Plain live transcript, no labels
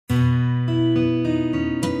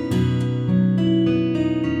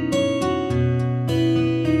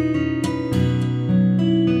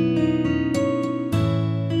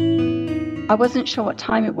I wasn't sure what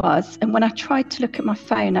time it was, and when I tried to look at my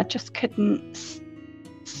phone, I just couldn't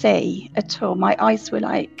see at all. My eyes were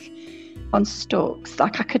like on stalks,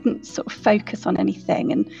 like I couldn't sort of focus on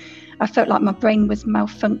anything, and I felt like my brain was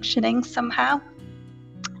malfunctioning somehow.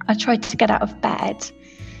 I tried to get out of bed,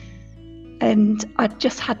 and I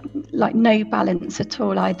just had like no balance at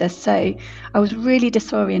all either. So I was really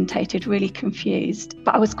disorientated, really confused,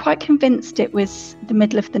 but I was quite convinced it was the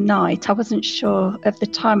middle of the night. I wasn't sure of the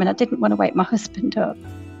time, and I didn't want to wake my husband up.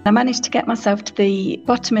 I managed to get myself to the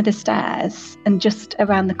bottom of the stairs, and just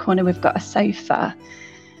around the corner we've got a sofa,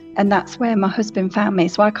 and that's where my husband found me.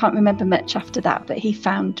 So I can't remember much after that, but he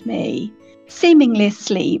found me seemingly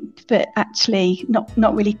asleep, but actually not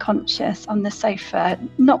really conscious on the sofa.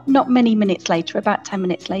 Not many minutes later, about 10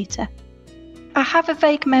 minutes later. I have a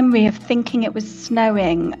vague memory of thinking it was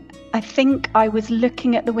snowing. I think I was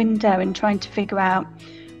looking at the window and trying to figure out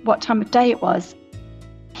what time of day it was.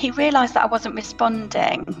 He realised that I wasn't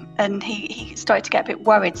responding, and he started to get a bit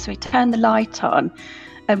worried, so he turned the light on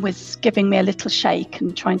and was giving me a little shake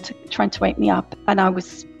and trying to wake me up. And I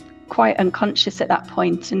was quite unconscious at that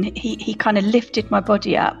point, and he kind of lifted my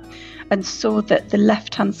body up and saw that the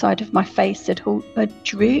left-hand side of my face had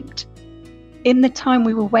drooped. In the time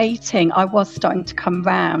we were waiting, I was starting to come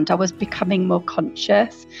round. I was becoming more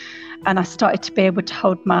conscious, and I started to be able to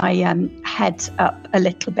hold my head up a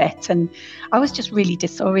little bit, and I was just really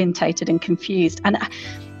disorientated and confused. And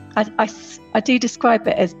I do describe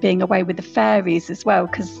it as being away with the fairies as well,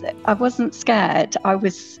 because I wasn't scared. I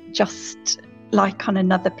was just like on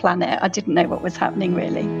another planet. I didn't know what was happening,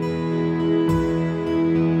 really.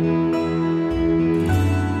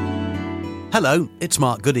 Hello, it's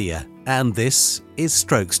Mark Goodyear, and this is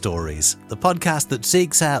Stroke Stories, the podcast that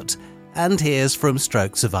seeks out and hears from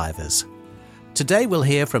stroke survivors. Today we'll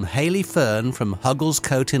hear from Hayley Fern from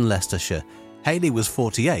Hugglescote in Leicestershire. Hayley was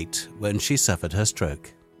 48 when she suffered her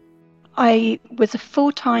stroke. I was a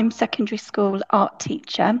full-time secondary school art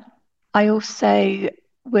teacher. I also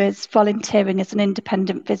was volunteering as an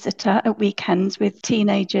independent visitor at weekends with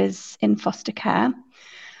teenagers in foster care.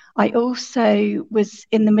 I also was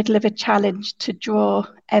in the middle of a challenge to draw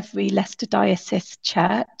every Leicester Diocese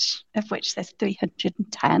church, of which there's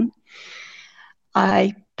 310.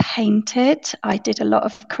 I painted, I did a lot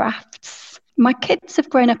of crafts. My kids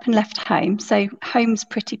have grown up and left home, so home's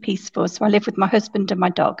pretty peaceful, so I live with my husband and my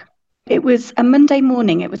dog. It was a Monday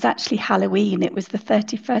morning, it was actually Halloween, it was the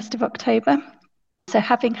 31st of October. So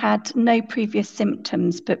having had no previous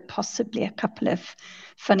symptoms, but possibly a couple of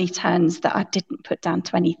funny turns that I didn't put down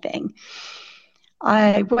to anything,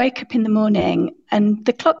 I woke up in the morning and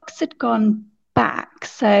the clocks had gone back.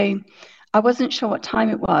 So I wasn't sure what time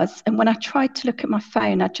it was. And when I tried to look at my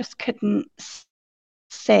phone, I just couldn't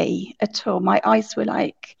see at all. My eyes were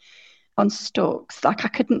like on stalks, like I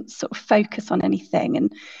couldn't sort of focus on anything.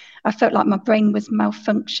 And I felt like my brain was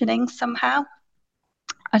malfunctioning somehow.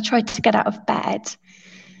 I tried to get out of bed,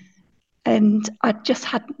 and I just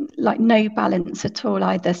had like no balance at all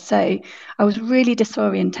either. So I was really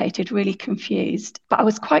disorientated, really confused, but I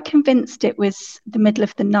was quite convinced it was the middle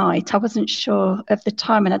of the night. I wasn't sure of the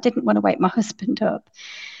time, and I didn't want to wake my husband up.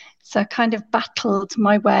 So I kind of battled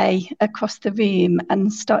my way across the room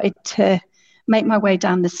and started to make my way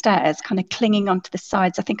down the stairs, kind of clinging onto the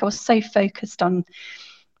sides. I think I was so focused on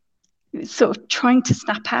sort of trying to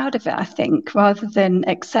snap out of it, I think, rather than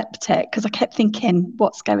accept it, because I kept thinking,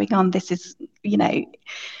 what's going on? This is,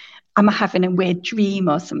 am I having a weird dream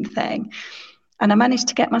or something? And I managed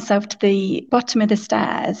to get myself to the bottom of the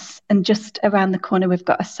stairs, and just around the corner we've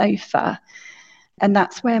got a sofa, and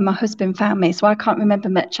that's where my husband found me. So I can't remember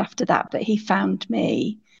much after that, but he found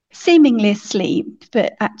me seemingly asleep,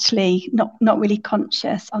 but actually not really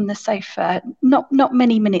conscious on the sofa. Not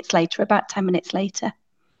many minutes later, about 10 minutes later.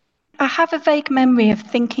 I have a vague memory of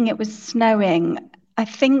thinking it was snowing. I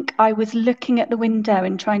think I was looking at the window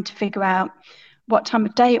and trying to figure out what time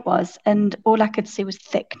of day it was, and all I could see was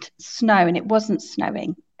thick snow, and it wasn't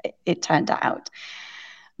snowing, it turned out.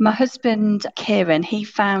 My husband, Kieran, he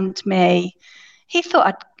found me. He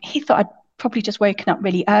thought I'd probably just woken up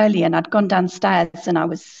really early, and I'd gone downstairs and I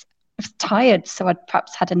was tired, so I'd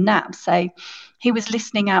perhaps had a nap. So he was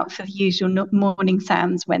listening out for the usual morning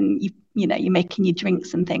sounds when you're making your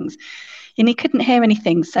drinks and things, and he couldn't hear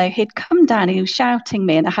anything. So he'd come down, he was shouting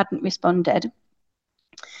me, and I hadn't responded.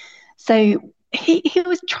 So he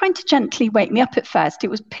was trying to gently wake me up at first. It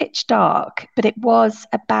was pitch dark, but it was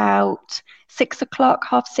about 6 o'clock,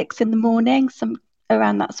 6:30 in the morning,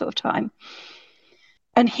 around that sort of time.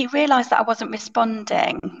 And he realised that I wasn't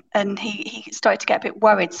responding, and he started to get a bit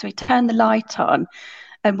worried. So he turned the light on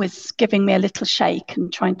and was giving me a little shake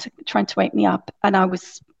and trying to wake me up. And I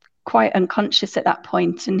was quite unconscious at that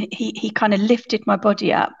point, and he kind of lifted my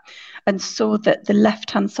body up and saw that the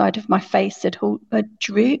left-hand side of my face had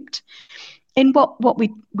drooped in what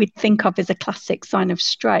we'd think of as a classic sign of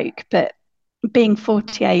stroke. But being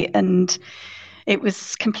 48 and it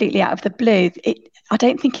was completely out of the blue, I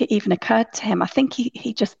don't think it even occurred to him. I think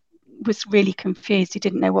he just was really confused. He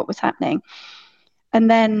didn't know what was happening. And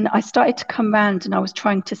then I started to come round and I was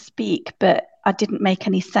trying to speak, but I didn't make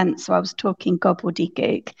any sense. So I was talking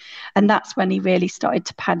gobbledygook. And that's when he really started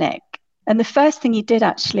to panic. And the first thing he did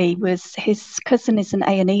actually was, his cousin is an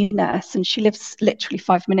A&E nurse and she lives literally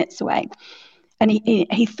 5 minutes away. And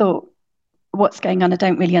he thought, what's going on? I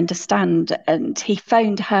don't really understand. And he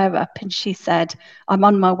phoned her up and she said, I'm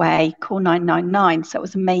on my way, call 999. So it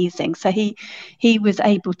was amazing. So he was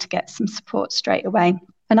able to get some support straight away.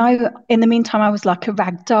 And in the meantime, I was like a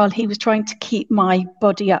rag doll. He was trying to keep my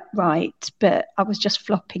body upright, but I was just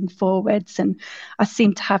flopping forwards and I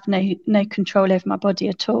seemed to have no control over my body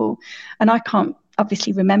at all. And I can't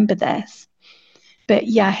obviously remember this. But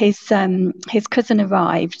yeah, his cousin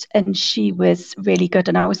arrived and she was really good.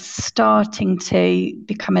 And I was starting to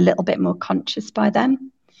become a little bit more conscious by then.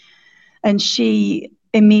 And she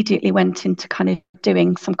immediately went into kind of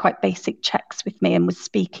doing some quite basic checks with me and was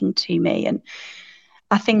speaking to me. And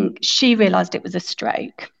I think she realised it was a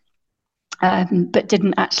stroke, but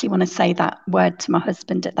didn't actually want to say that word to my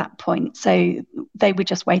husband at that point. So they were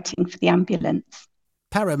just waiting for the ambulance.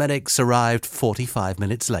 Paramedics arrived 45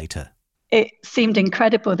 minutes later. It seemed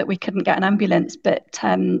incredible that we couldn't get an ambulance, but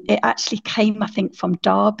it actually came, I think, from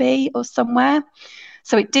Derby or somewhere.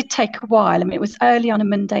 So it did take a while. I mean, it was early on a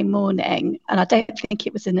Monday morning, and I don't think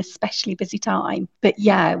it was an especially busy time. But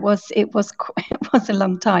yeah, it was a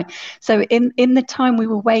long time. So in the time we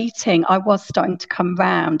were waiting, I was starting to come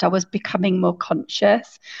round. I was becoming more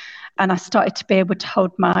conscious, and I started to be able to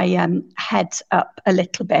hold my head up a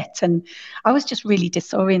little bit. And I was just really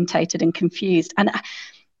disorientated and confused. And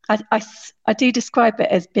I do describe it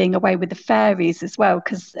as being away with the fairies as well,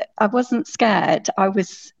 because I wasn't scared. I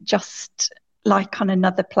was just like on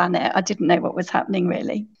another planet. I didn't know what was happening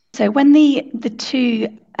really. So when the two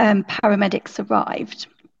paramedics arrived,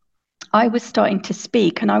 I was starting to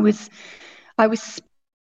speak, and I was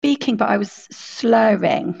speaking, but I was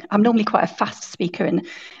slurring. I'm normally quite a fast speaker, and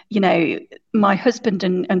my husband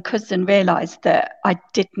and cousin realised that I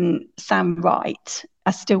didn't sound right.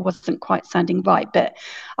 I still wasn't quite sounding right, but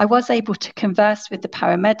I was able to converse with the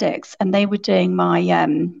paramedics, and they were doing my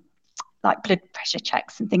like blood pressure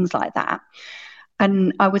checks and things like that.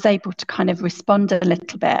 And I was able to kind of respond a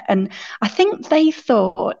little bit. And I think they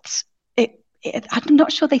thought I'm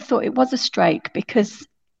not sure they thought it was a stroke, because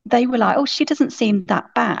they were like, oh, she doesn't seem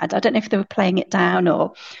that bad. I don't know if they were playing it down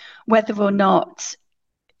or whether or not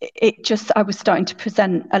I was starting to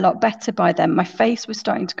present a lot better by then. My face was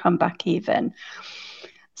starting to come back even.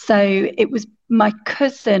 So it was my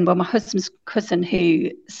cousin, my husband's cousin, who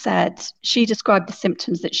said, she described the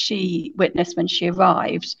symptoms that she witnessed when she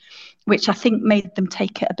arrived, which I think made them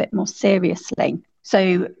take it a bit more seriously.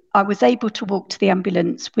 So I was able to walk to the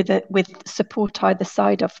ambulance with support either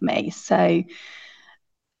side of me. So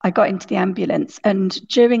I got into the ambulance, and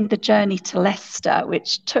during the journey to Leicester,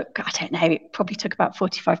 which took, I don't know, it probably took about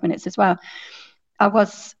 45 minutes as well, I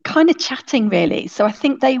was kind of chatting really. So I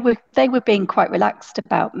think they were being quite relaxed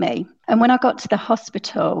about me. And when I got to the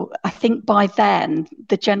hospital, I think by then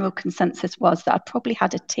the general consensus was that I'd probably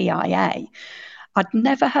had a TIA. I'd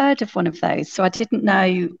never heard of one of those, so I didn't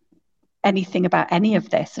know anything about any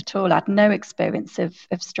of this at all. I had no experience of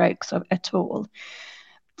strokes at all.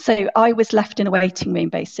 So I was left in a waiting room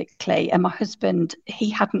basically, and my husband, he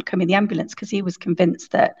hadn't come in the ambulance because he was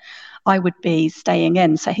convinced that I would be staying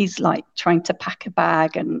in. So he's like trying to pack a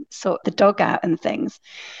bag and sort the dog out and things.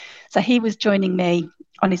 So he was joining me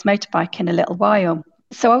on his motorbike in a little while.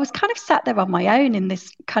 So I was kind of sat there on my own in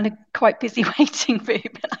this kind of quite busy waiting room,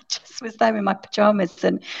 and I just was there in my pajamas,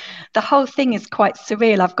 and the whole thing is quite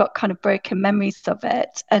surreal. I've got kind of broken memories of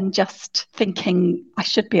it, and just thinking I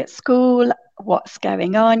should be at school. What's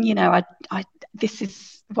going on? This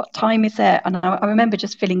is, what time is it? And I remember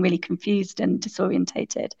just feeling really confused and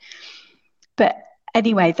disorientated. But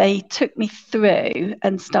anyway, they took me through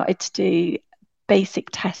and started to do basic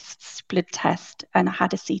tests, blood test, and I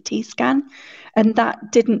had a CT scan, and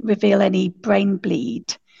that didn't reveal any brain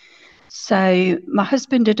bleed. So my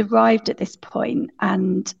husband had arrived at this point,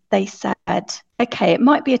 and they said, okay, it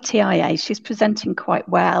might be a TIA. She's presenting quite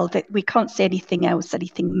well. That we can't see anything else,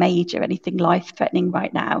 anything major, anything life-threatening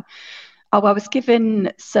right now. Oh, I was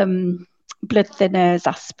given some blood thinners,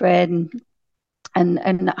 aspirin, and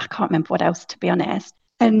I can't remember what else, to be honest.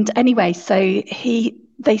 And anyway, so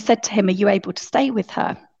they said to him, are you able to stay with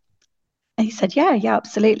her? And he said, yeah,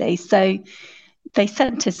 absolutely. So they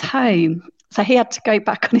sent us home. So he had to go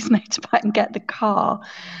back on his motorbike and get the car.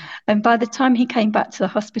 And by the time he came back to the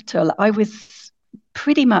hospital, I was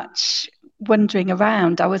pretty much wandering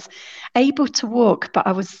around. I was able to walk, but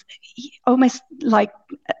I was almost like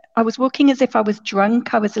I was walking as if I was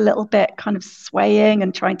drunk. I was a little bit kind of swaying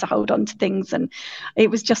and trying to hold on to things. And it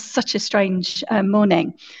was just such a strange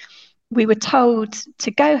morning. We were told to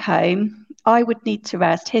go home. I would need to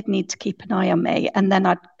rest. He'd need to keep an eye on me. And then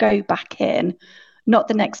I'd go back in, not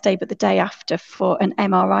the next day, but the day after, for an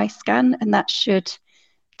MRI scan. And that should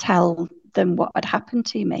tell them what had happened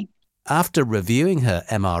to me. After reviewing her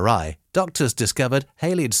MRI, doctors discovered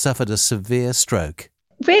Hayley had suffered a severe stroke.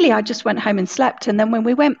 Really, I just went home and slept. And then when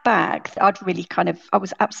we went back, I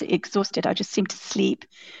was absolutely exhausted. I just seemed to sleep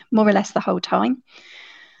more or less the whole time.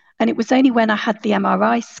 And it was only when I had the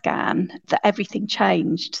MRI scan that everything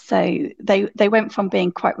changed. So they went from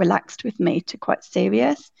being quite relaxed with me to quite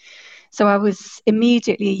serious. So I was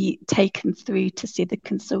immediately taken through to see the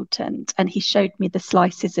consultant, and he showed me the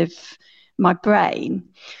slices of my brain.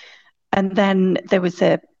 And then there was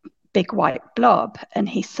a big white blob, and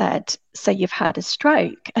he said, so you've had a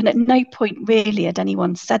stroke. And at no point really had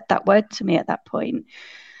anyone said that word to me at that point.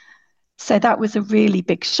 So that was a really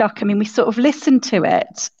big shock. I mean, we sort of listened to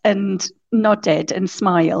it and nodded and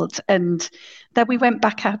smiled. And then we went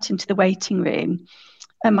back out into the waiting room,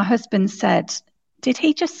 and my husband said, did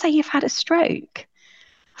he just say you've had a stroke?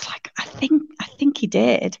 I was like, I think he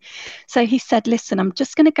did. So he said, listen, I'm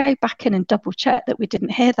just going to go back in and double check that we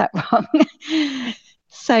didn't hear that wrong.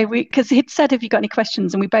 So because he'd said, have you got any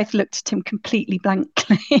questions? And we both looked at him completely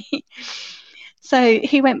blankly. So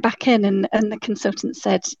he went back in, and the consultant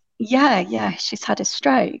said, yeah, she's had a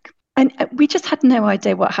stroke. And we just had no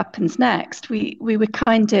idea what happens next. We were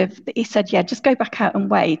he said, yeah, just go back out and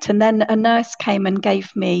wait. And then a nurse came and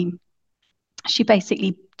she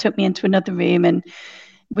basically took me into another room and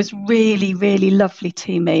was really, really lovely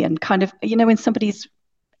to me. And kind of, when somebody's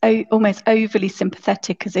almost overly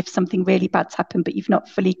sympathetic, as if something really bad's happened, but you've not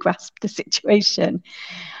fully grasped the situation.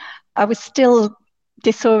 I was still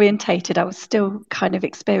disorientated. I was still kind of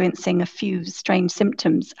experiencing a few strange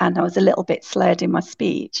symptoms, and I was a little bit slurred in my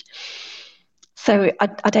speech. So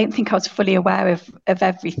I don't think I was fully aware of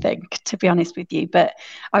everything, to be honest with you. But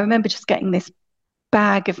I remember just getting this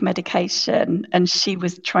bag of medication, and she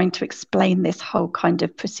was trying to explain this whole kind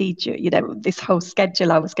of procedure, this whole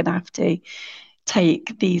schedule I was going to have to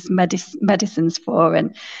take these medicines for.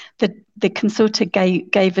 And the consultant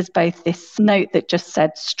gave us both this note that just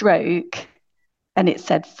said stroke, and it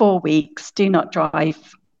said 4 weeks, do not drive.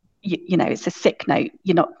 It's a sick note.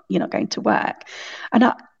 You're not going to work. And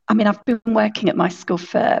I mean, I've been working at my school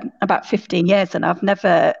for about 15 years, and I've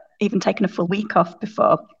never even taken a full week off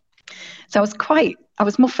before. So I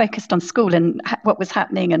was more focused on school and what was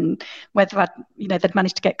happening, and whether they'd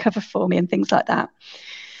managed to get cover for me and things like that.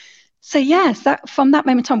 So yes, from that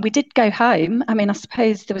moment on, we did go home. I mean, I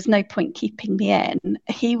suppose there was no point keeping me in.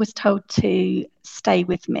 He was told to stay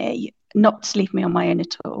with me, not to leave me on my own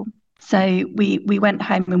at all. So we went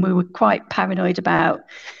home, and we were quite paranoid about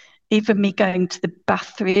even me going to the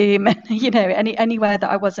bathroom, anywhere that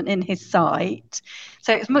I wasn't in his sight.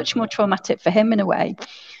 So it was much more traumatic for him in a way.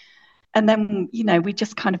 And then, we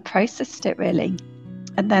just kind of processed it really.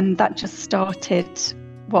 And then that just started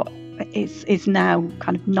what is now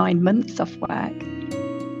kind of 9 months off work.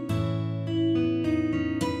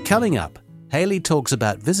 Coming up, Hayley talks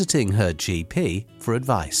about visiting her GP for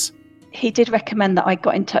advice. He did recommend that I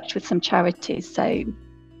got in touch with some charities. So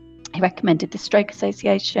he recommended the Stroke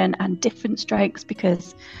Association and Different Strokes,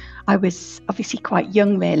 because I was obviously quite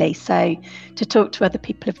young really. So to talk to other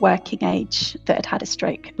people of working age that had a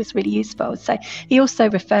stroke was really useful. So he also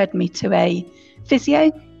referred me to a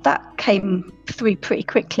physio. That came through pretty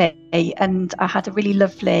quickly, and I had a really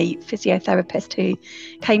lovely physiotherapist who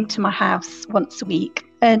came to my house once a week,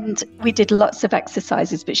 and we did lots of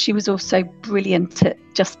exercises, but she was also brilliant at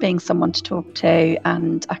just being someone to talk to,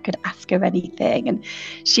 and I could ask her anything, and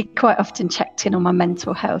she quite often checked in on my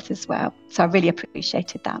mental health as well. So I really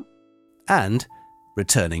appreciated that. And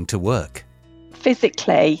returning to work.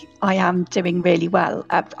 Physically, I am doing really well.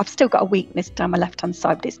 I've still got a weakness down my left-hand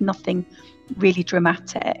side, but it's nothing really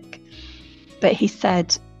dramatic. But he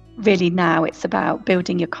said, really now it's about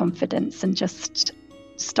building your confidence and just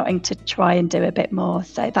starting to try and do a bit more.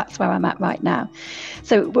 So that's where I'm at right now.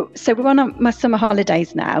 So we're on my summer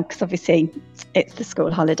holidays now, because obviously it's the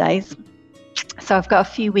school holidays. So I've got a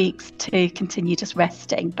few weeks to continue just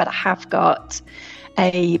resting, but I have got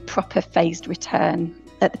a proper phased return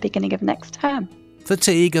at the beginning of next term.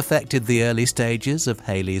 Fatigue affected the early stages of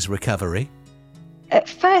Hayley's recovery. At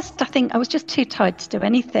first, I think I was just too tired to do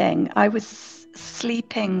anything. I was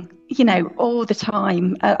sleeping, all the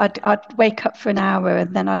time. I'd wake up for an hour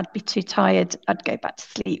and then I'd be too tired. I'd go back to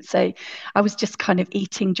sleep. So I was just kind of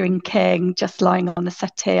eating, drinking, just lying on the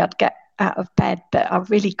settee. I'd get out of bed, but I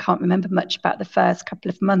really can't remember much about the first couple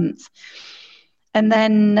of months. And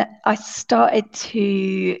then I started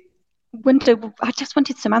to wonder, I just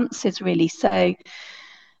wanted some answers, really. So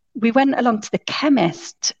we went along to the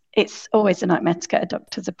chemist. It's always a nightmare to get a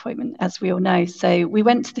doctor's appointment, as we all know. So we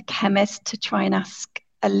went to the chemist to try and ask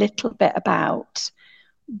a little bit about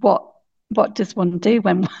what does one do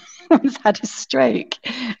when one's had a stroke?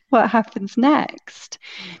 What happens next?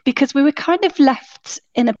 Because we were kind of left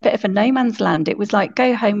in a bit of a no man's land. It was like,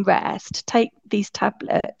 go home, rest, take these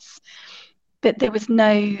tablets. But there was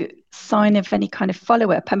no sign of any kind of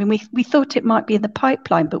follow-up. I mean, we thought it might be in the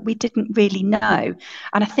pipeline, but we didn't really know.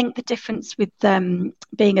 And I think the difference with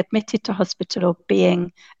being admitted to hospital or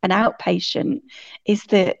being an outpatient is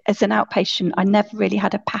that as an outpatient, I never really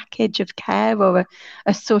had a package of care or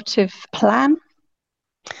a sort of plan.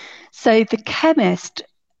 So the chemist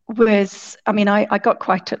I got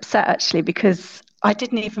quite upset actually, because I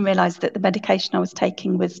didn't even realise that the medication I was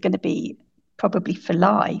taking was going to be probably for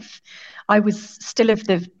life. I was still of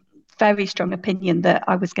the very strong opinion that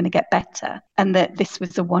I was going to get better and that this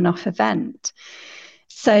was a one-off event.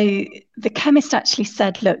 So the chemist actually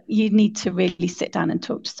said, look, you need to really sit down and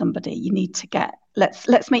talk to somebody. You need to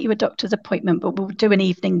let's make you a doctor's appointment, but we'll do an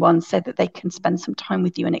evening one so that they can spend some time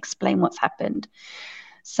with you and explain what's happened.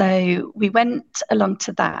 So we went along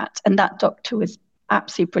to that, and that doctor was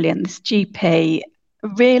absolutely brilliant. This GP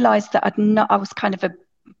realised that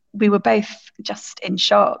we were both just in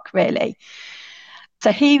shock, really.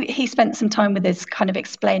 So he spent some time with us kind of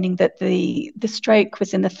explaining that the stroke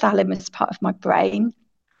was in the thalamus part of my brain.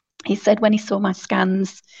 He said when he saw my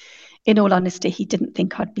scans, in all honesty, he didn't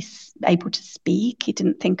think I'd be able to speak. He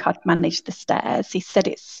didn't think I'd manage the stairs. He said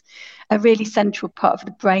it's a really central part of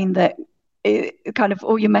the brain that kind of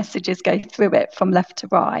all your messages go through it from left to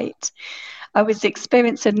right. I was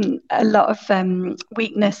experiencing a lot of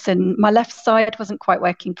weakness, and my left side wasn't quite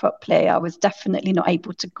working properly. I was definitely not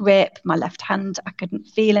able to grip my left hand. I couldn't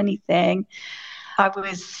feel anything. I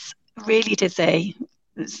was really dizzy.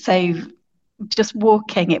 So just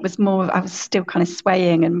walking, it was more, I was still kind of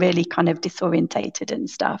swaying and really kind of disorientated and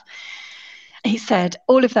stuff. He said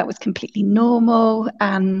all of that was completely normal,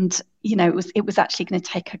 and it was actually going to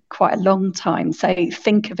take quite a long time. So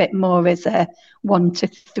think of it more as a 1 to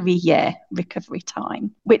 3 year recovery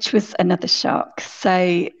time, which was another shock.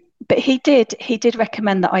 So, but he did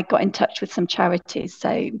recommend that I got in touch with some charities.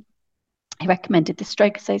 So he recommended the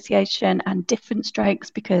Stroke Association and Different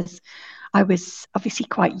Strokes, because I was obviously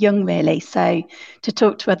quite young, really. So to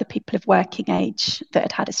talk to other people of working age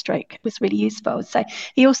that had a stroke was really useful. So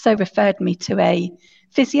he also referred me to a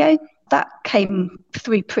physio. That came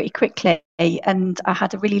through pretty quickly, and I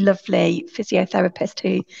had a really lovely physiotherapist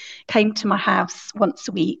who came to my house once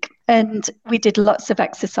a week, and we did lots of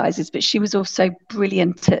exercises, but she was also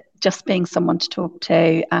brilliant at just being someone to talk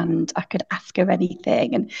to, and I could ask her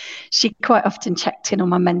anything, and she quite often checked in on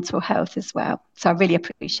my mental health as well. So I really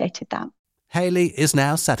appreciated that. Hayley is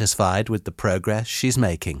now satisfied with the progress she's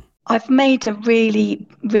making. I've made a really,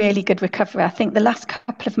 really good recovery. I think the last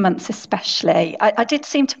couple of months especially, I did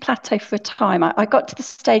seem to plateau for a time. I got to the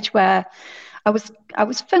stage where I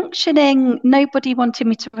was functioning. Nobody wanted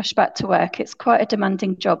me to rush back to work. It's quite a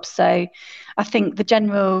demanding job. So I think the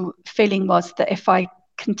general feeling was that if I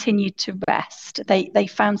continued to rest, they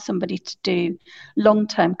found somebody to do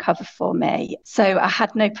long-term cover for me. So I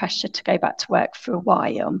had no pressure to go back to work for a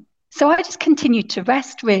while. So I just continued to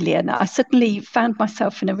rest, really, and I suddenly found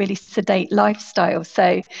myself in a really sedate lifestyle.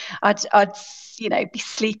 So I'd be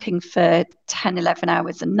sleeping for 10, 11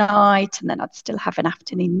 hours a night, and then I'd still have an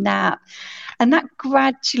afternoon nap. And that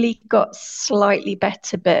gradually got slightly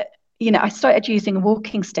better. But, I started using a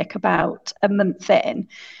walking stick about a month in,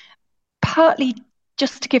 partly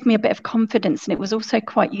just to give me a bit of confidence. And it was also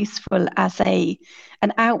quite useful as an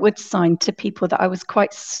outward sign to people that I was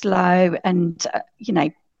quite slow and,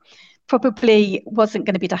 probably wasn't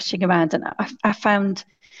going to be dashing around. And I found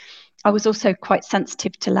I was also quite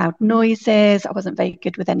sensitive to loud noises. I wasn't very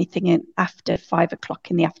good with anything after 5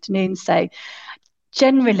 o'clock in the afternoon. So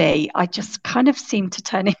generally, I just kind of seemed to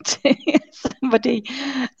turn into somebody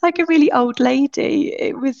like a really old lady.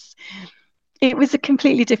 It was a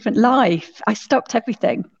completely different life. I stopped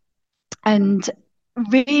everything. And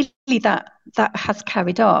really that has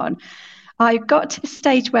carried on. I got to the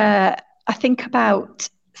stage where I think about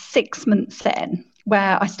 6 months in,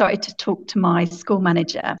 where I started to talk to my school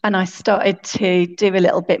manager and I started to do a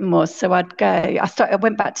little bit more. So I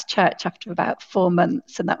went back to church after about 4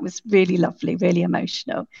 months, and that was really lovely, really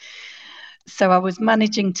emotional. So I was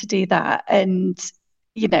managing to do that. And,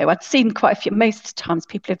 I'd seen quite a few, most times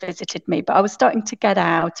people have visited me, but I was starting to get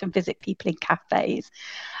out and visit people in cafes.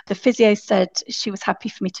 The physio said she was happy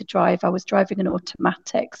for me to drive. I was driving an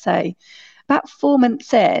automatic. So about 4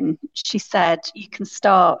 months in, she said, you can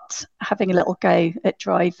start having a little go at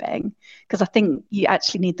driving, because I think you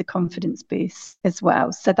actually need the confidence boost as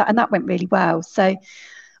well. So that went really well. So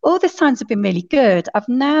all the signs have been really good. I've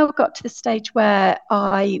now got to the stage where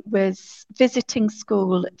I was visiting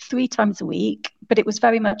school 3 times a week, but it was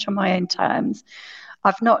very much on my own terms.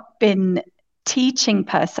 I've not been teaching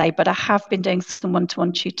per se, but I have been doing some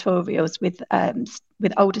one-to-one tutorials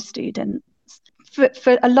with older students.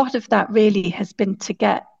 For a lot of that really has been to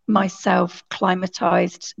get myself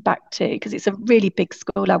climatized back to, because it's a really big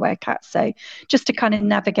school I work at, so just to kind of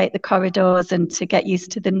navigate the corridors and to get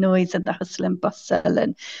used to the noise and the hustle and bustle,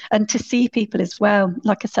 and to see people as well.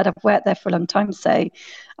 Like I said, I've worked there for a long time, so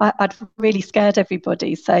I'd really scared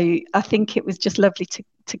everybody. So I think it was just lovely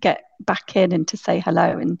to get back in and to say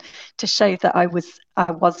hello and to show that I was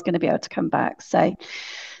going to be able to come back. So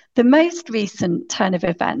the most recent turn of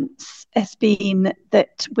events has been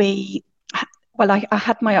that I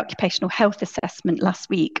had my occupational health assessment last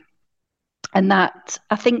week, and that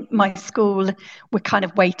I think my school were kind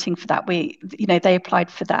of waiting for that. They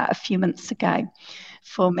applied for that a few months ago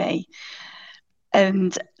for me.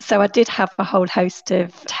 And so I did have a whole host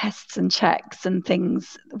of tests and checks and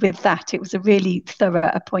things with that. It was a really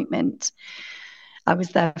thorough appointment. I was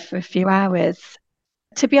there for a few hours.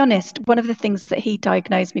 To be honest, one of the things that he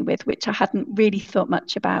diagnosed me with, which I hadn't really thought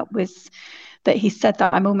much about, was that he said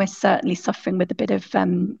that I'm almost certainly suffering with a bit of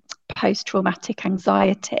post-traumatic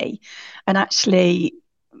anxiety. And actually,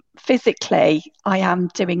 physically, I am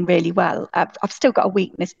doing really well. I've still got a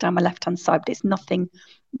weakness down my left-hand side, but it's nothing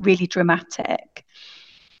really dramatic.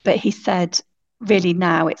 But he said, really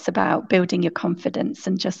now it's about building your confidence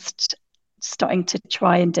and just starting to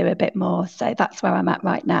try and do a bit more. So that's where I'm at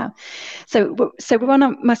right now. So we're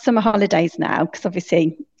on my summer holidays now, because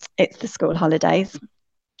obviously it's the school holidays.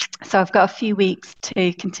 So I've got a few weeks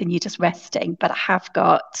to continue just resting, but I have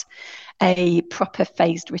got a proper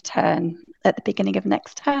phased return at the beginning of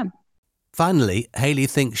next term. Finally, Hayley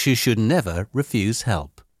thinks you should never refuse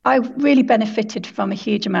help. I really benefited from a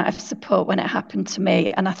huge amount of support when it happened to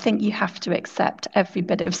me, and I think you have to accept every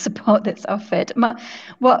bit of support that's offered.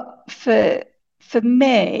 For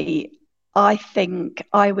me, I think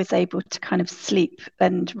I was able to kind of sleep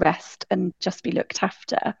and rest and just be looked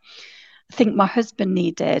after. I think my husband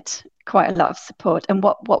needed quite a lot of support, and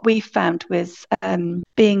what we found was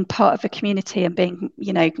being part of a community and being,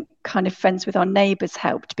 kind of friends with our neighbours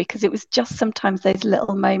helped, because it was just sometimes those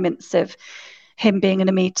little moments of him being in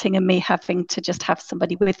a meeting and me having to just have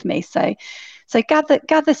somebody with me. So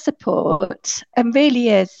gather support, and really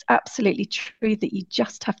is absolutely true that you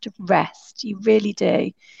just have to rest. You really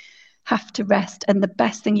do have to rest, and the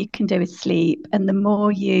best thing you can do is sleep. And the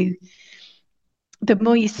more you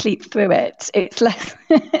sleep through it, it's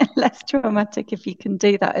less traumatic if you can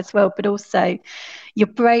do that as well. But also, your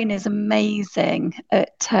brain is amazing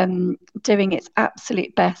at doing its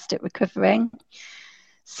absolute best at recovering.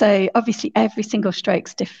 So obviously every single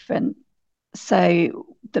stroke's different. So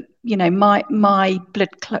my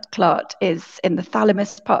blood clot is in the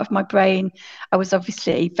thalamus part of my brain. I was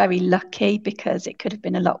obviously very lucky because it could have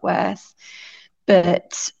been a lot worse.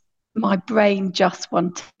 But my brain just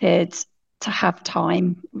wanted to have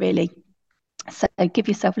time, really. So give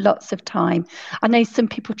yourself lots of time. I know some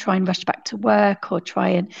people try and rush back to work, or try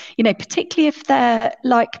and, particularly if they're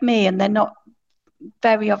like me and they're not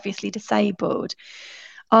very obviously disabled.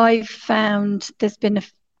 I've found there's been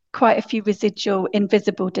quite a few residual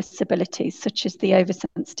invisible disabilities, such as the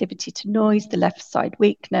oversensitivity to noise, the left side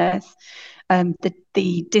weakness,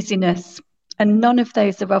 the dizziness, and none of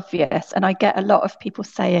those are obvious. And I get a lot of people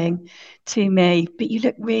saying to me, but you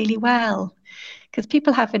look really well, because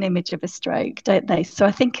people have an image of a stroke, don't they? So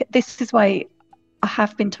I think this is why I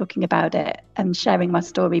have been talking about it and sharing my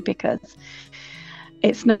story, because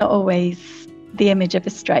it's not always the image of a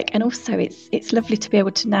stroke. And also it's lovely to be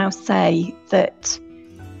able to now say that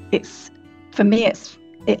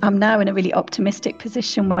I'm now in a really optimistic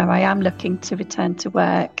position where I am looking to return to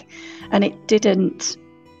work, and it didn't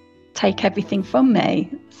take everything from me.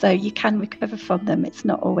 So you can recover from them. It's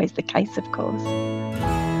not always the case, of course.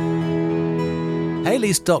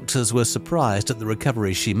 Hayley's doctors were surprised at the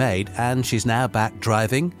recovery she made, and she's now back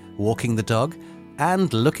driving, walking the dog,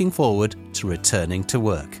 and looking forward to returning to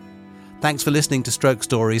work. Thanks for listening to Stroke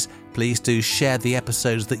Stories. Please do share the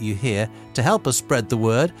episodes that you hear to help us spread the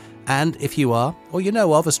word. And if you are, or you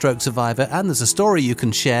know of, a stroke survivor and there's a story you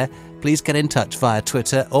can share, please get in touch via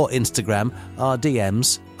Twitter or Instagram. Our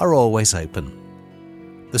DMs are always open.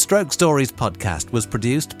 The Stroke Stories podcast was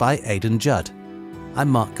produced by Aidan Judd. I'm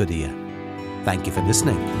Mark Goodyear. Thank you for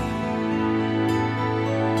listening.